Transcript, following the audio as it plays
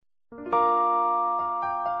This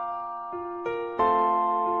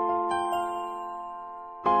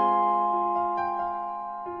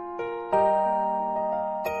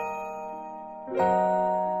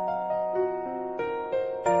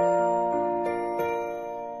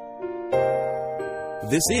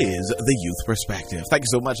is The Youth Perspective. Thank you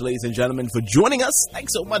so much, ladies and gentlemen, for joining us.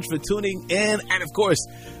 Thanks so much for tuning in. And of course,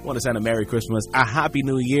 I want to send a Merry Christmas, a Happy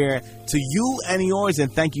New Year to you and yours.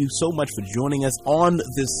 And thank you so much for joining us on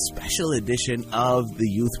this special edition of The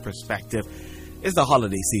Youth Perspective. It's the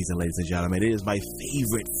holiday season, ladies and gentlemen. It is my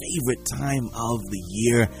favorite time of the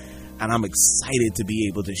year. And I'm excited to be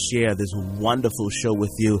able to share this wonderful show with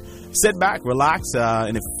you. Sit back, relax,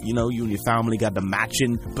 and if you and your family got the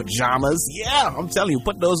matching pajamas, yeah, I'm telling you,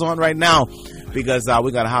 put those on right now because we're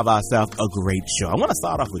going to have ourselves a great show. I want to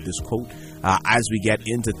start off with this quote as we get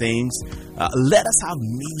into things. Let us have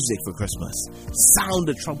music for Christmas. Sound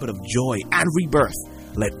the trumpet of joy and rebirth.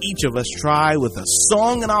 Let each of us try with a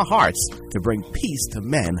song in our hearts to bring peace to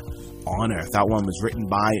men on earth. That one was written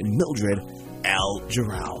by Mildred L.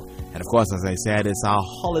 Jarrell. And of course, as I said, it's our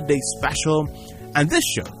holiday special. And this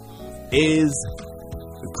show is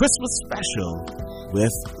the Christmas special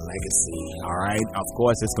with Legacy. All right. Of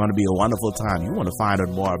course, it's going to be a wonderful time. You want to find out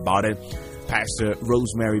more about it. Pastor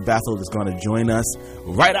Rosemary Bethel is going to join us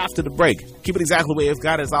right after the break. Keep it exactly the way it's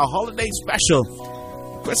got. It's our holiday special,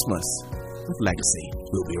 Christmas with Legacy.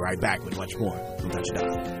 We'll be right back with much more. Don't touch it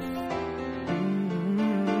down.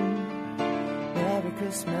 Merry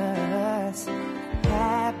Christmas.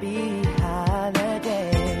 Happy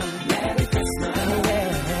holiday. Merry Christmas.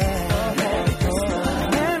 Merry Christmas.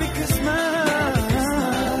 Merry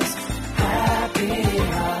Christmas. Happy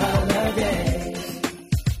holiday.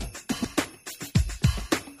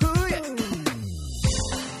 Ooh, yeah.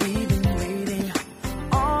 We've been waiting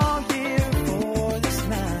all year for this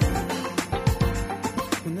night,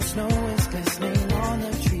 when the snow is glistening on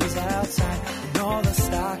the trees outside and all the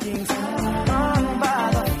stockings hung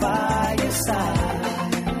by the fireside,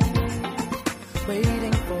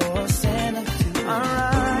 waiting for Santa.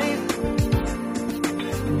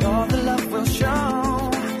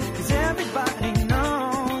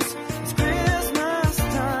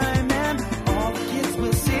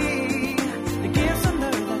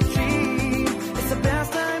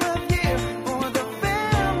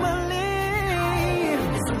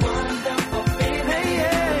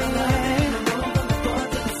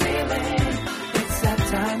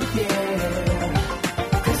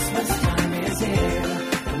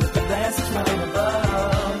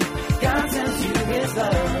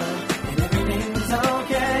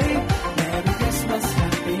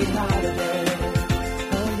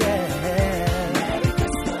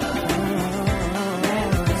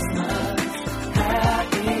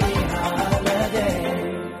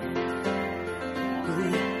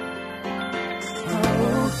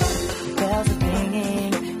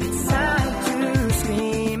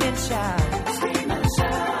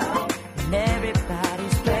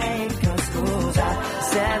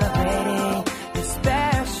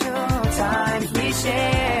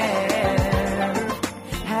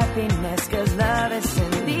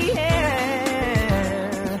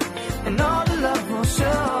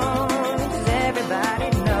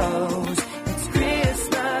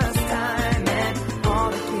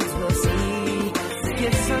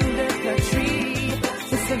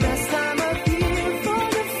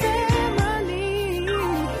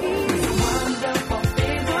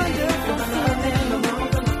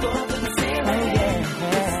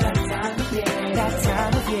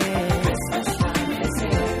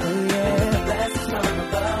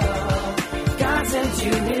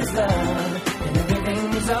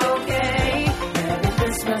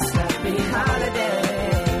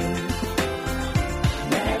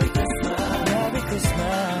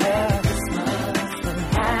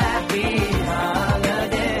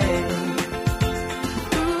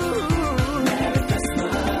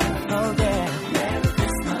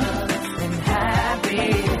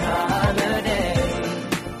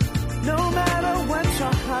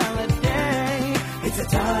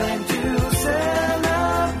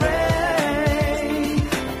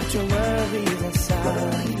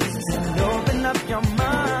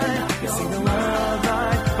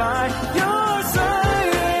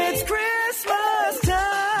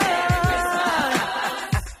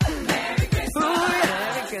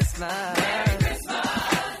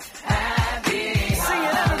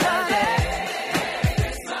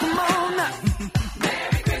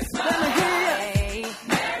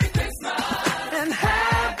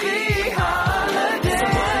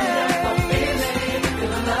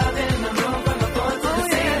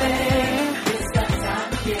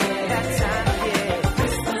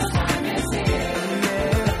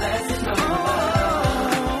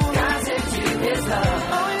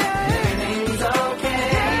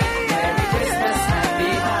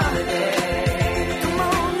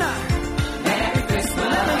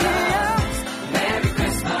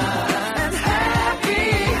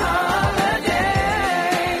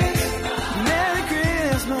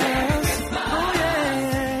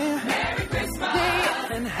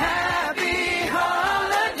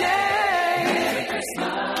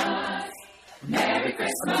 Merry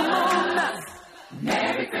Christmas.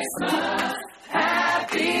 Merry Christmas.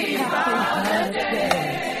 Happy holiday.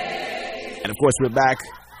 And of course, we're back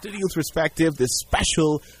to the Youth Perspective, this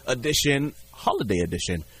special edition, holiday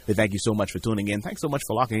edition. We thank you so much for tuning in. Thanks so much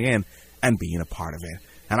for locking in and being a part of it.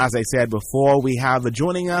 And as I said before, we have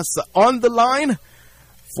joining us on the line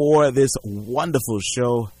for this wonderful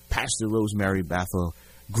show, Pastor Rosemary Bethel.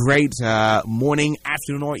 Great morning,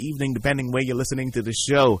 afternoon, or evening, depending where you're listening to the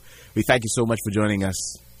show. We thank you so much for joining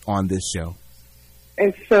us on this show.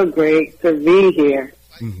 It's so great to be here.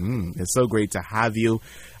 It's so great to have you.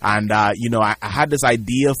 And, I had this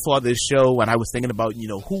idea for this show when I was thinking about,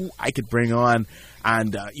 who I could bring on.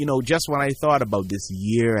 And, just when I thought about this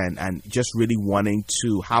year and just really wanting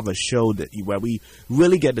to have a show where we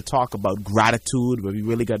really get to talk about gratitude, where we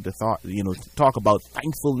really get to talk about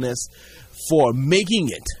thankfulness for making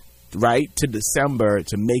it, right, to December,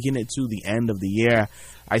 to making it to the end of the year.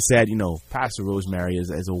 I said, Pastor Rosemary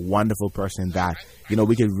is a wonderful person that,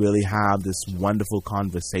 we could really have this wonderful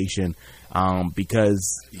conversation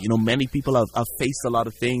because, many people have faced a lot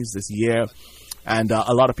of things this year, and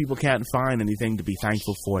a lot of people can't find anything to be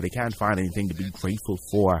thankful for. They can't find anything to be grateful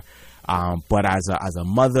for. But as a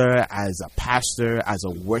mother, as a pastor, as a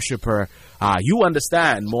worshiper, you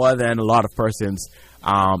understand more than a lot of persons,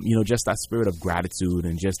 just that spirit of gratitude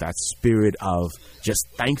and just that spirit of just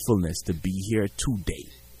thankfulness to be here today.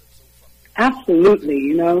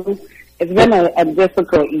 Absolutely. It's been a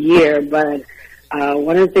difficult year, but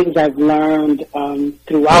one of the things I've learned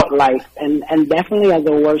throughout life, and definitely as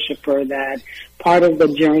a worshiper, that part of the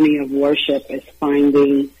journey of worship is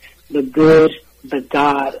finding the good, the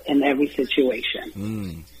God in every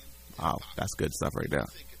situation. Wow, that's good stuff right there.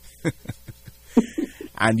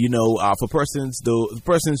 And, for persons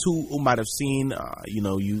who might have seen,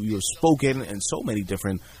 you've spoken in so many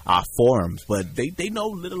different forums, but they know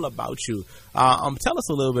little about you. Tell us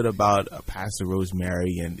a little bit about Pastor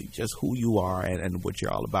Rosemary and just who you are and what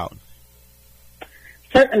you're all about.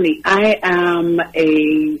 Certainly. I am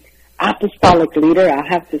a apostolic leader. I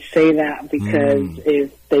have to say that because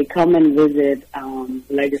if they come and visit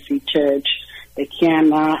Legacy Church, they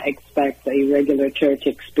cannot expect a regular church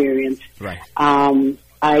experience. Right.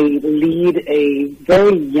 I lead a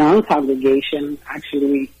very young congregation.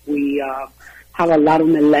 Actually, we have a lot of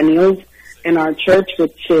millennials in our church,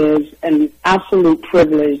 which is an absolute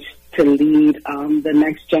privilege to lead the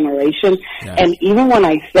next generation. Yeah. And even when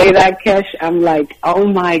I say that, Kesh, I'm like, oh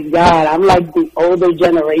my God, I'm like the older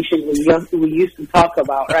generation we used to talk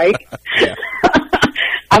about, right?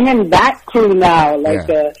 I'm in that crew now.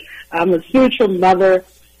 I'm a spiritual mother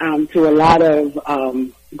to a lot of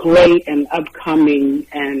great and upcoming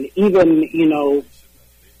and even,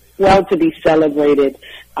 well to be celebrated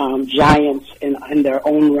giants in their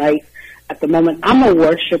own right. At the moment, I'm a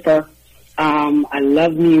worshiper. I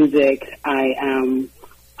love music. I am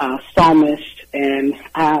a psalmist, and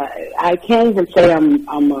I can't even say I'm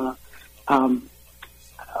a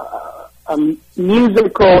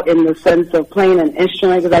musical in the sense of playing an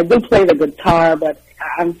instrument, because I do play the guitar, but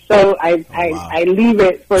I leave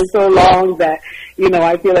it for so long that,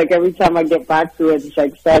 I feel like every time I get back to it, it's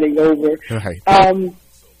like starting over. Right.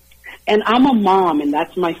 And I'm a mom, and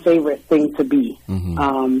that's my favorite thing to be,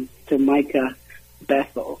 to Micah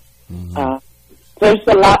Bethel. There's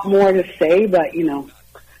a lot more to say, but,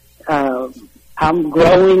 I'm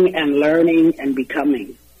growing and learning and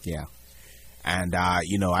becoming. Yeah. And, I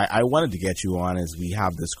wanted to get you on as we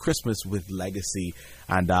have this Christmas with Legacy,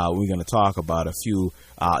 and we're going to talk about a few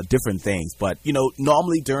different things. But,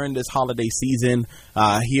 normally during this holiday season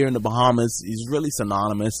here in the Bahamas is really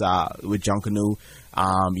synonymous with Junkanoo,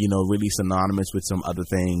 really synonymous with some other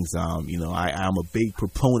things. I am a big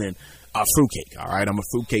proponent of fruitcake, all right? I'm a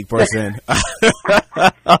fruitcake person.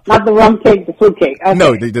 Not the rum cake, the fruitcake. Okay.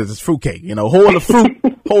 No, there's fruitcake, whole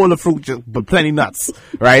of fruit, but plenty nuts,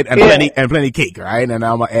 right? And plenty cake, right? And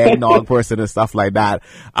I'm an eggnog person and stuff like that.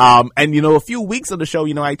 And a few weeks of the show,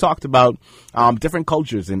 I talked about different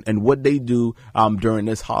cultures and what they do during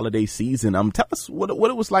this holiday season. Tell us what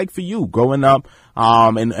it was like for you growing up,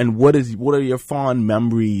 and what are your fond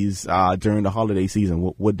memories during the holiday season?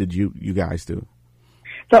 What did you guys do?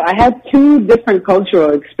 So I had two different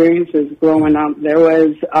cultural experiences growing up. There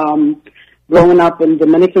was growing up in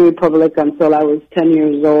Dominican Republic until I was 10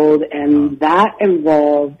 years old, and that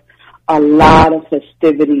involved a lot of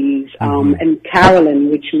festivities and caroling,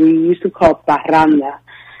 which we used to call parranda.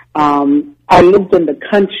 I lived in the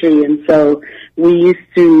country, and so we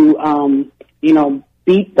used to,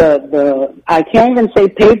 beat the I can't even say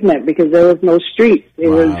pavement because there was no streets. It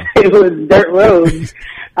was dirt roads.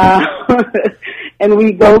 And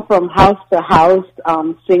we go from house to house,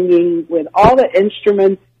 singing with all the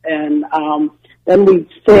instruments, and then we'd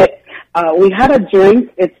sit. We had a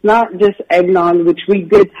drink. It's not just eggnog, which we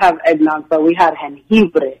did have eggnog, but we had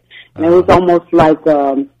jengibre, and it was almost like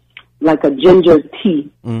a ginger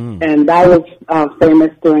tea, and that was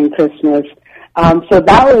famous during Christmas. So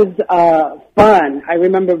that was fun. I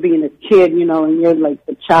remember being a kid, you know, and you're like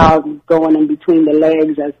the child going in between the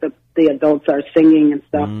legs as the adults are singing and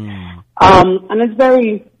stuff. And it's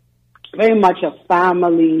very, very much a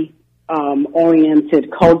family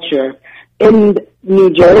oriented culture. In New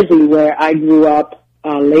Jersey, where I grew up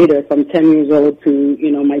later, from 10 years old to,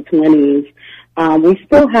 you know, my 20s, we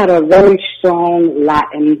still had a very strong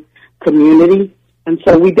Latin community. And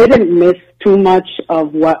so we didn't miss too much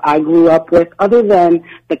of what I grew up with, other than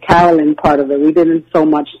the caroling part of it. We didn't so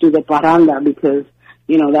much do the parranda because,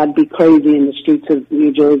 you know, that'd be crazy in the streets of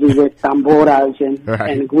New Jersey with tamboras and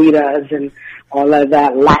guiras and all of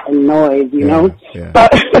that Latin noise, you know. Yeah.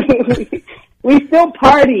 But we still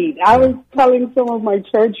partied. I was telling some of my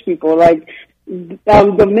church people, like,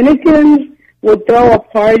 Dominicans would throw a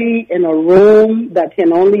party in a room that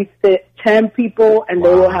can only fit 10 people, and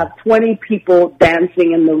they will have 20 people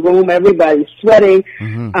dancing in the room. Everybody's sweating.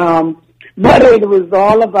 But it was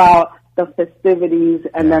all about the festivities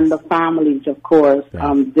and then the families, of course,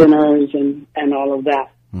 dinners and all of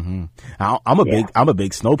that. I'm a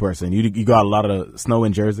big snow person. You got a lot of snow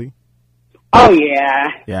in Jersey? Oh yeah.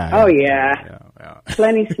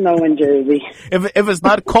 Plenty snow in Jersey. If it's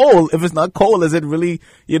not cold, is it really,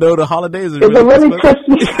 you know, the holidays? It's really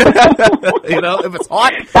Christmas. You know, if it's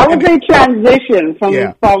hot. That was a transition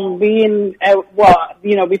from being,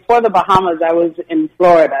 you know, before the Bahamas, I was in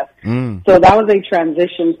Florida. So that was a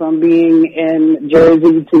transition from being in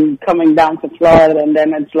Jersey to coming down to Florida, and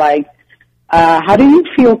then it's like, how do you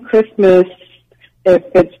feel Christmas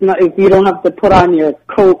if you don't have to put on your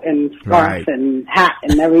coat and scarf and hat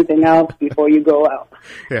and everything else before you go out?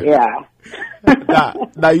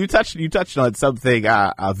 Now you touched on something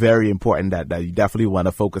very important that you definitely want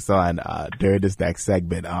to focus on during this next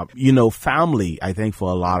segment. You know, family, I think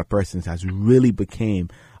for a lot of persons has really became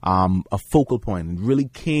a focal point and really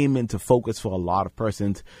came into focus for a lot of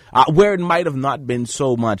persons, where it might have not been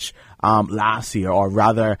so much last year, or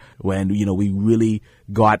rather when, you know, we really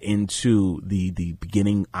got into the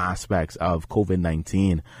beginning aspects of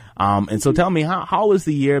COVID-19. And so tell me, how has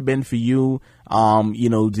the year been for you? You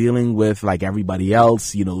know, dealing with, like everybody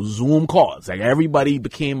else, you know, Zoom calls. Like, everybody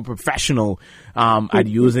became professional at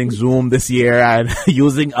using Zoom this year and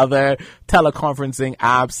using other teleconferencing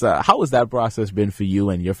apps. How has that process been for you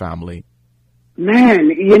and your family? Man,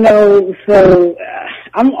 you know, so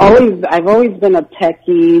I've always been a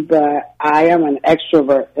techie, but I am an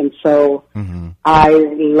extrovert, and so I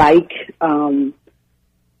like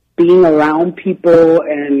being around people,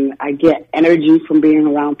 and I get energy from being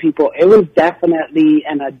around people. It was definitely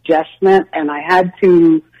an adjustment, and I had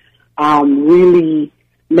to really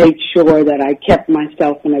make sure that I kept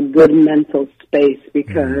myself in a good mental space,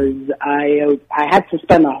 because I had to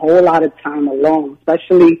spend a whole lot of time alone,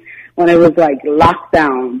 especially when it was like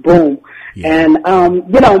lockdown, boom. And,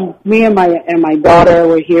 you know, me and my daughter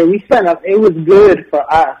were here. It was good for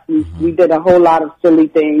us. We did a whole lot of silly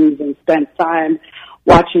things and spent time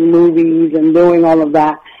watching movies and doing all of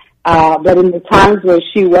that. But in the times where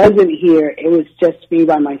she wasn't here, it was just me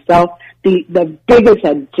by myself. The biggest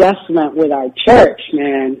adjustment with our church,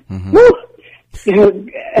 man. Woo!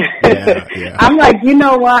 I'm like, you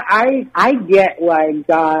know what? I get why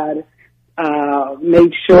God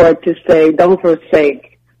made sure to say, don't forsake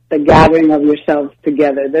the gathering of yourselves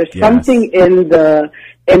together. There's something in the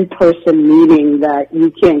in-person meeting that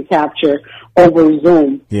you can't capture over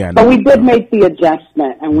Zoom. But we did make the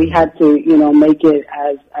adjustment, and we had to, you know, make it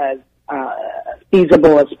as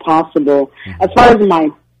feasible as possible. As far as my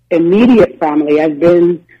immediate family, I've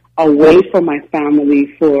been away from my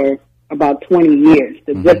family for about 20 years.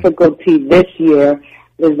 The difficulty this year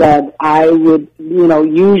is that I would, you know,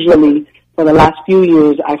 usually for the last few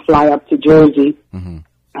years, I fly up to Jersey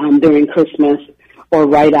during Christmas or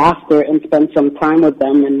right after and spend some time with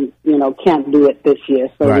them, and, you know, can't do it this year.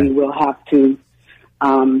 So we will have to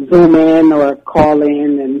Zoom in or call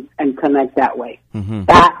in and connect that way.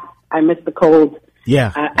 That, I miss the cold.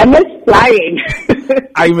 I miss flying.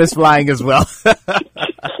 I miss flying as well.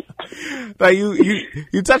 Now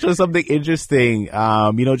you touched on something interesting.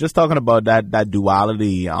 You know, just talking about that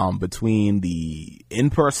duality between the in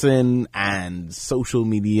person and social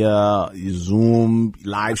media, Zoom,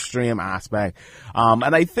 live stream aspect.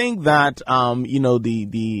 And I think that,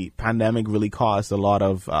 the pandemic really caused a lot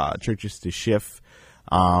of churches to shift.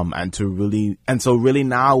 And so really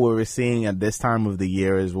now what we're seeing at this time of the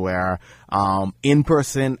year is where, in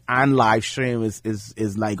person and live stream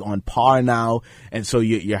is like on par now. And so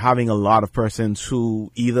you're having a lot of persons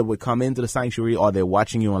who either would come into the sanctuary or they're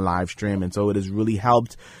watching you on live stream. And so it has really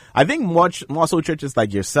helped. I think more so churches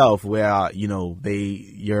like yourself where,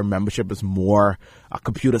 your membership is more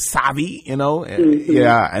computer savvy, Mm-hmm.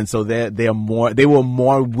 Yeah. And so they were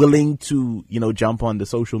more willing to, jump on the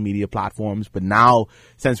social media platforms. But now,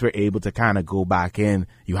 since we're able to kind of go back in,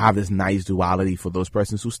 you have this nice duality for those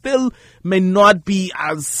persons who still may not be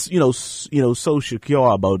as, so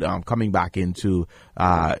secure about coming back into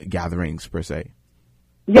gatherings per se.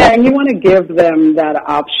 Yeah, and you want to give them that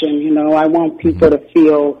option. I want people to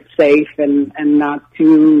feel safe and not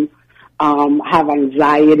to have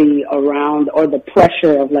anxiety around or the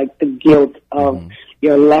pressure of like the guilt of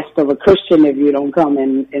you're less of a Christian if you don't come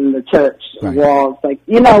in the church walls. Like,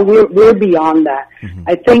 we're beyond that.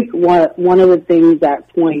 I think one of the things that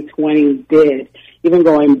 2020 did, even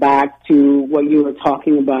going back to what you were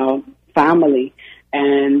talking about, family,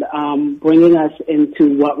 and bringing us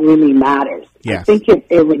into what really matters. Yes. I think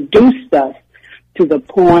it reduced us to the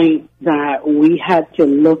point that we had to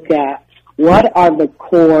look at what are the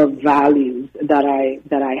core values that I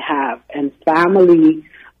have, and family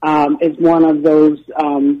is one of those.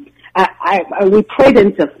 We prayed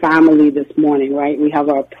into family this morning, right? We have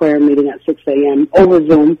our prayer meeting at 6 a.m. over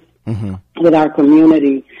Zoom with our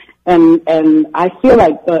community. And I feel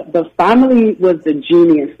like the family was the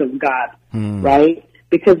genius of God, right?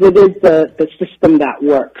 Because it is the system that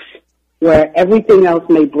works, where everything else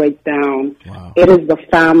may break down. Wow. It is the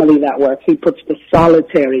family that works. He puts the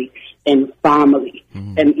solitary in family.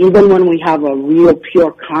 And even when we have a real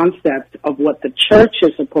pure concept of what the church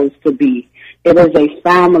is supposed to be, it is a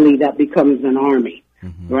family that becomes an army,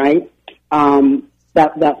 right?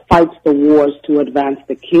 That fights the wars to advance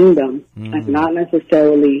the kingdom, and not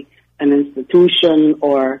necessarily an institution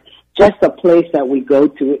or just a place that we go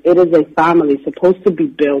to. It is a family supposed to be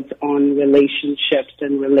built on relationships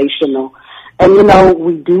and relational. And,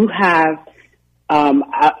 we do have,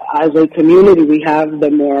 as a community, we have the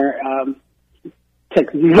more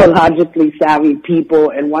technologically savvy people.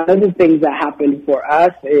 And one of the things that happened for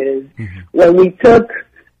us is when we took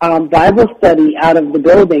Bible study out of the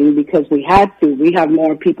building because we had to, we have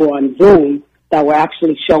more people on Zoom that were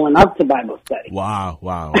actually showing up to Bible study. Wow.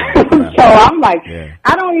 So I'm like,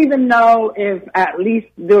 I don't even know if at least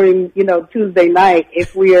during, Tuesday night,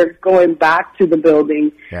 if we are going back to the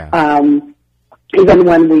building, even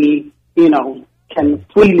when we, can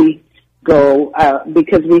freely go,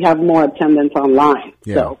 because we have more attendance online.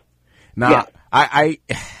 Yeah. So now I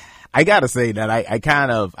gotta say that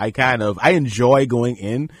I enjoy going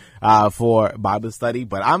in, for Bible study,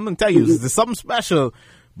 but I'm gonna tell you, there's something special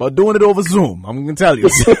about doing it over Zoom. I'm gonna tell you.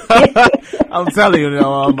 I'm telling you,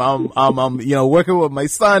 I'm working with my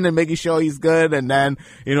son and making sure he's good, and then,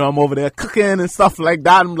 I'm over there cooking and stuff like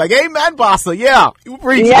that. I'm like, hey man, Pastor, you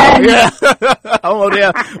preach. Yes. Yeah. I'm over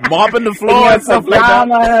there mopping the floor and stuff like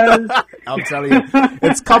that. I'm telling you,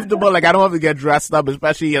 it's comfortable. Like, I don't have to get dressed up,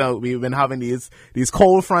 especially, we've been having these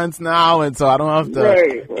cold fronts now, and so I don't have to,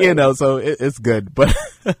 right. So it's good. But,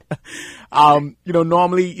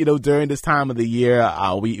 normally, during this time of the year,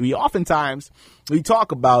 we oftentimes, we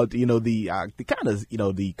talk about, the kind of,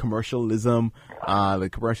 the commercialism, the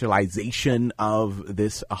commercialization of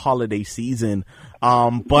this holiday season.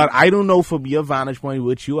 But I don't know, from your vantage point,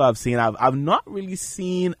 what you have seen, I've not really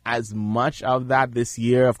seen as much of that this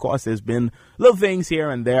year. Of course, there's been little things here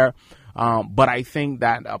and there. But I think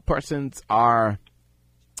that persons are,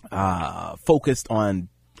 focused on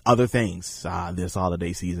other things, this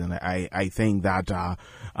holiday season. I think that,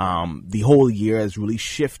 the whole year has really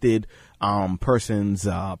shifted, person's,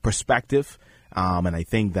 perspective. And I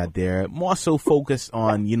think that they're more so focused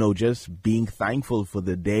on, just being thankful for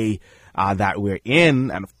the day, that we're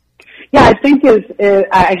in. And yeah, I think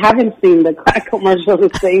I haven't seen the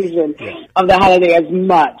commercialization of the holiday as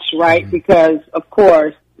much, right? Because of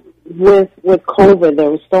course, with COVID, there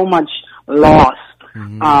was so much loss,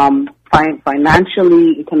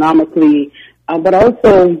 financially, economically, but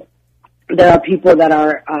also there are people that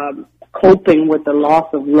are coping with the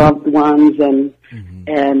loss of loved ones and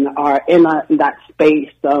are in that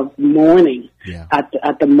space of mourning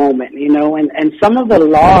at the moment, and some of the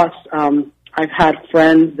loss, I've had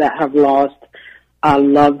friends that have lost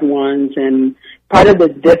loved ones, and part of the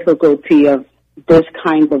difficulty of this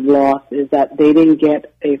kind of loss is that they didn't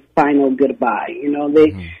get a final goodbye. You know,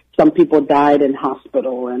 some people died in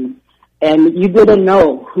hospital, and you didn't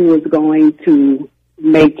know who was going to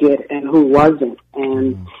make it and who wasn't.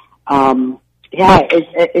 And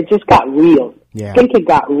it just got real. Yeah. I think it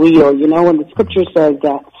got real. You know, when the scripture says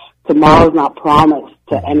that tomorrow's not promised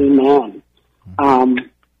to any man.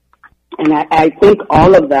 And I think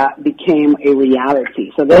all of that became a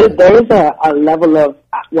reality. So there is a level of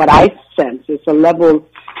what I sense. It's a level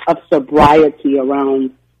of sobriety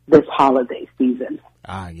around this holiday season.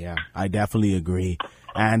 Yeah, I definitely agree.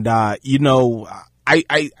 And, you know,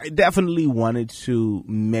 I definitely wanted to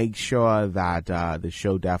make sure that the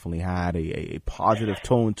show definitely had a positive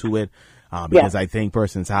tone to it. Because I think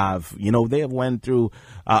persons have, you know, they have went through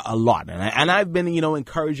a lot. And I've been, you know,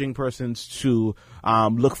 encouraging persons to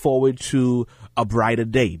look forward to a brighter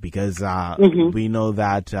day, because we know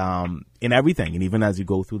that in everything, and even as you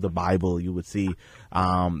go through the Bible, you would see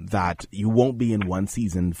that you won't be in one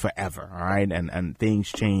season forever, all right? And things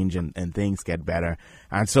change and things get better.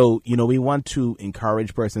 And so, you know, we want to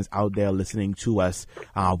encourage persons out there listening to us.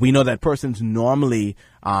 We know that persons normally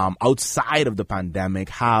outside of the pandemic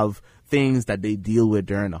have things that they deal with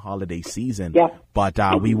during the holiday season. Yeah. But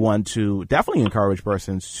we want to definitely encourage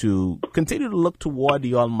persons to continue to look toward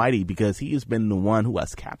the Almighty, because He has been the one who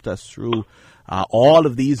has kept us through all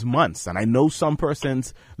of these months. And I know some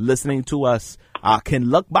persons listening to us can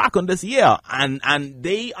look back on this year and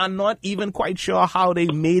they are not even quite sure how they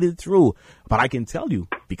made it through. But I can tell you,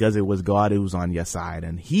 because it was God who was on your side,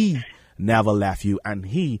 and He never left you, and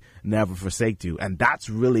He never forsake you. And that's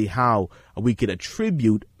really how we could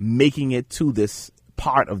attribute making it to this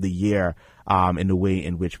part of the year in the way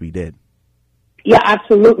in which we did. Yeah,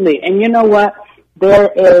 absolutely. And you know what?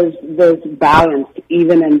 There is this balance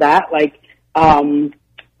even in that, like, of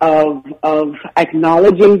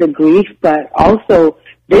acknowledging the grief, but also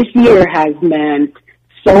this year has meant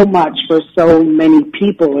so much for so many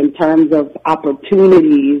people in terms of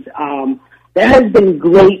opportunities. There has been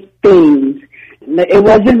great things. It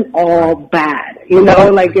wasn't all bad, you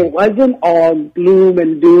know, like it wasn't all gloom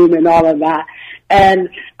and doom and all of that. And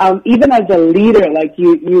even as a leader, like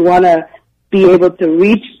you want to be able to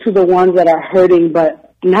reach to the ones that are hurting,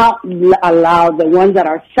 but not allow the ones that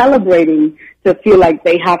are celebrating to feel like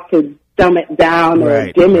they have to dumb it down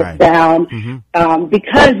or dim it down.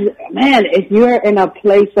 Because, man, if you're in a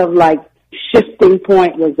place of like shifting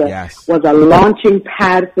point was a launching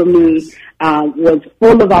pad for me, was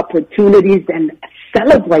full of opportunities, and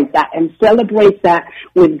celebrate that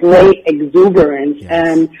with great exuberance. Yes.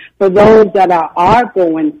 And for those that are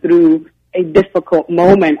going through a difficult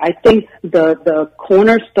moment, I think the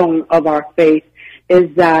cornerstone of our faith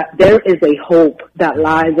is that there is a hope that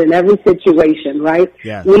lies in every situation, right?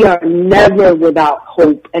 Yes. We are never without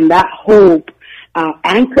hope, and that hope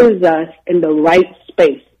anchors us in the right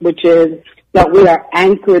space, which is that we are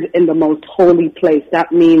anchored in the most holy place.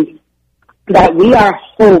 That means that we are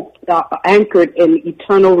anchored in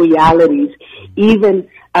eternal realities, even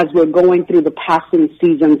as we're going through the passing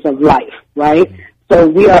seasons of life, right? So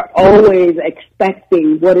we are always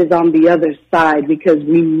expecting what is on the other side, because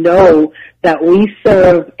we know that we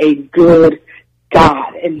serve a good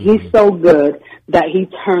God, and He's so good that He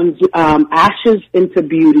turns ashes into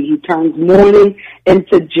beauty. He turns mourning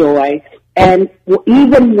into joy. And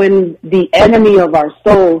even when the enemy of our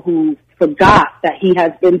soul, who forgot that he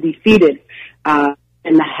has been defeated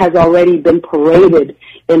and has already been paraded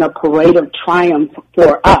in a parade of triumph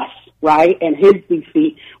for us, right, and his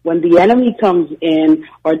defeat, when the enemy comes in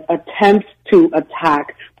or attempts to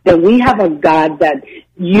attack, then we have a God that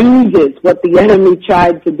uses what the enemy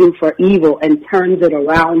tried to do for evil and turns it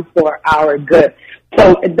around for our good.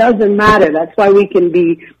 So it doesn't matter. That's why we can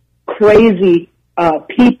be crazy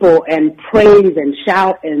people and praise and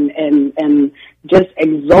shout and just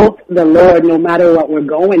exalt the Lord no matter what we're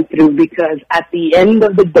going through, because at the end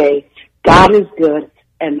of the day, God is good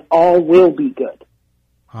and all will be good.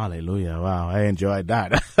 Hallelujah. Wow, I enjoyed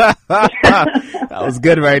that. That was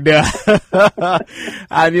good right there.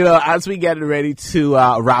 And, you know, as we get ready to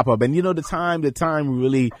wrap up, and, you know, the time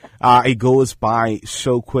really, it goes by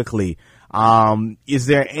so quickly. Is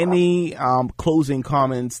there any closing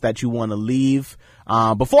comments that you want to leave?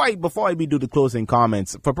 Before I do the closing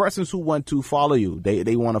comments, for persons who want to follow you,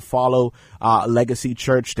 they want to follow Legacy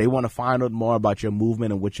Church, they want to find out more about your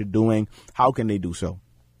movement and what you're doing, how can they do so?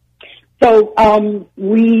 So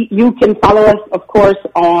you can follow us, of course,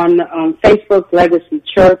 on Facebook, Legacy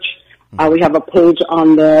Church. We have a page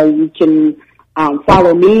on there. You can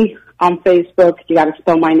follow me on Facebook. You got to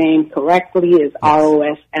spell my name correctly. It's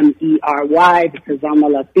Rosmery, because I'm a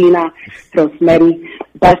Latina. Rosmery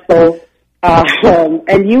Besso.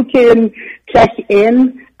 And you can check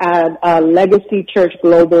in at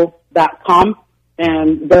legacychurchglobal.com,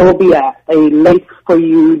 and there will be a link for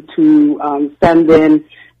you to send in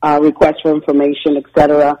requests for information,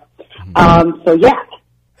 etc. So yeah.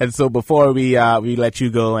 And so before we let you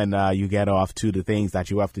go and you get off to the things that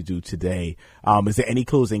you have to do today, is there any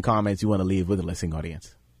closing comments you want to leave with the listening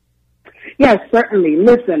audience? Yes, certainly.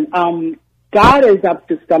 Listen, God is up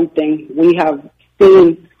to something. We have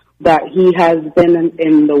seen that He has been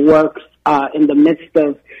in the works in the midst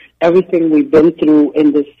of everything we've been through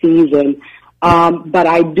in this season. But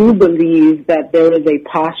I do believe that there is a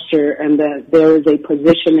posture and that there is a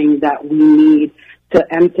positioning that we need to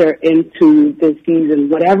enter into this season.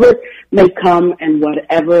 Whatever may come and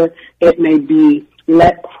whatever it may be,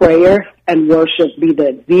 let prayer and worship be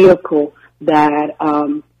the vehicle that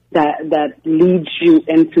that leads you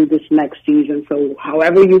into this next season. So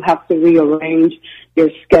however you have to rearrange your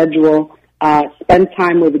schedule, spend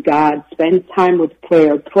time with God, spend time with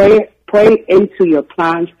prayer, pray into your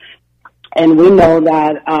plans. And we know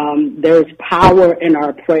that there's power in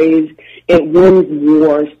our praise. It wins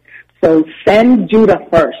wars. So send Judah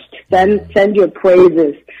first. Send your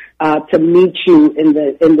praises to meet you in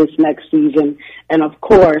this next season. And of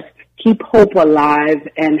course, keep hope alive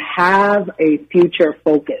and have a future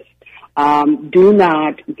focus. Do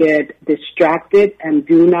not get distracted and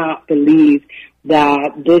do not believe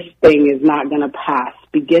that this thing is not going to pass.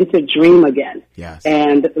 Begin to dream again. Yes.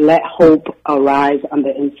 And let hope arise on the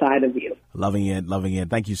inside of you. Loving it.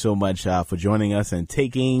 Thank you so much for joining us and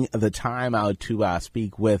taking the time out to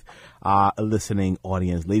speak with our listening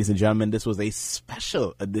audience. Ladies and gentlemen, this was a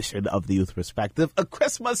special edition of The Youth Perspective, a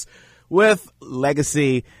Christmas with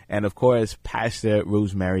Legacy. And of course, Pastor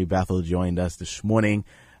Rosemary Bethel joined us this morning,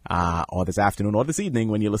 or this afternoon, or this evening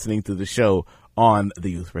when you're listening to the show on The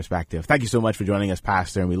Youth Perspective. Thank you so much for joining us,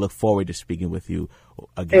 Pastor, and we look forward to speaking with you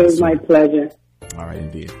again. It was my pleasure. All right,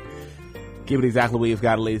 indeed. Keep it exactly where you've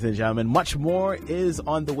got it, ladies and gentlemen. Much more is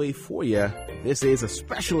on the way for you. This is a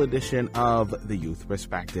special edition of The Youth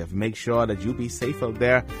Perspective. Make sure that you be safe out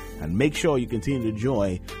there and make sure you continue to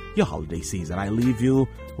enjoy your holiday season. I leave you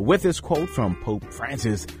with this quote from Pope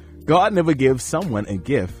Francis: God never gives someone a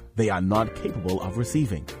gift they are not capable of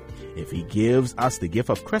receiving. If He gives us the gift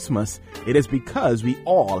of Christmas, it is because we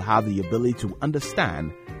all have the ability to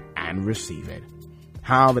understand and receive it.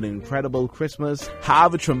 Have an incredible Christmas.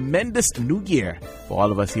 Have a tremendous New Year. For all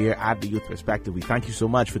of us here at The Youth Perspective, we thank you so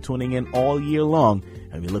much for tuning in all year long,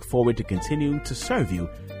 and we look forward to continuing to serve you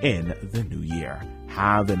in the new year.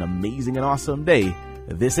 Have an amazing and awesome day.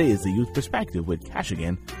 This is The Youth Perspective with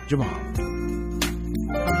Kashigan Jamal.